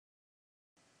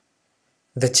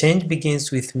The Change Begins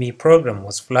With Me program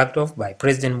was flagged off by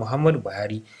President Muhammadu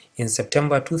Buhari in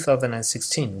September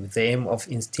 2016 with the aim of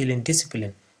instilling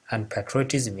discipline and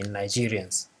patriotism in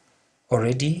Nigerians.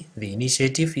 Already, the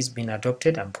initiative is being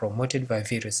adopted and promoted by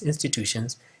various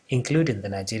institutions, including the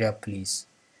Nigeria Police.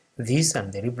 This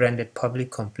and the rebranded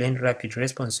Public Complaint Rapid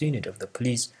Response Unit of the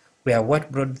police were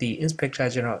what brought the Inspector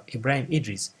General Ibrahim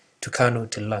Idris to Kano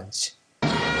to launch.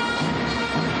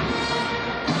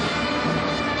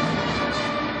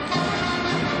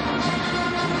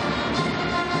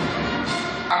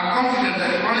 I'm confident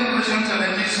that the current recent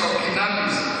challenges of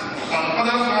kidnappings and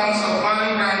other forms of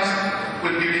violent crimes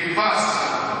will be reversed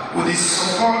with the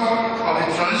support of the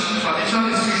traditional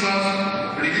institutions,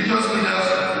 religious leaders,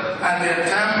 and the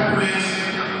entire populace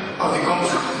of the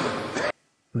country.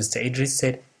 Mr. Idris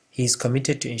said he is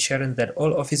committed to ensuring that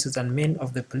all officers and men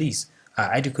of the police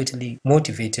are adequately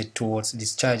motivated towards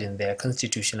discharging their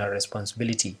constitutional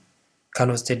responsibility.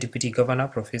 Kano State Deputy Governor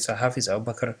Professor Hafiz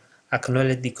Abubakar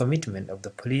acknowledged the commitment of the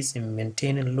police in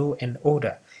maintaining law and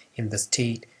order in the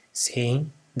state,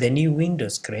 saying the new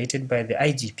windows created by the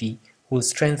IGP will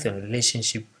strengthen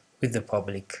relationship with the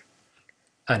public.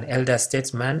 An elder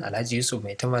statesman, Alhaji Yusuf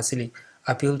Maitamasili,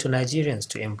 appealed to Nigerians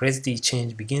to embrace the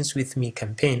Change Begins With Me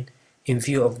campaign in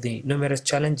view of the numerous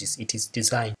challenges it is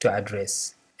designed to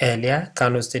address. Earlier,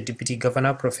 Kano State Deputy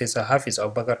Governor Professor Hafiz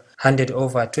Abubakar handed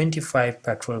over 25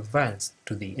 patrol vans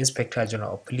to the Inspector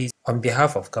General of Police on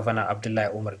behalf of Governor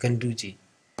Abdullahi Umar Ganduje.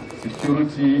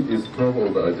 Security is top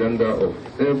of the agenda of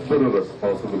every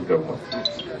responsible government.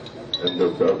 And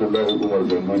Dr. Abdullahi Umar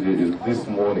Ganduje is this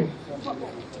morning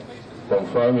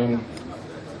confirming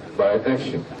by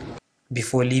action.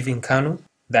 Before leaving Kano,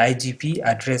 the IGP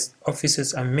addressed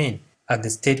officers and men at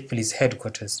the State Police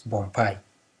Headquarters, Bompai.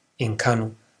 In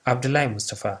Kano, Abdullahi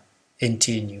Mustafa,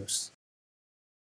 NTA News.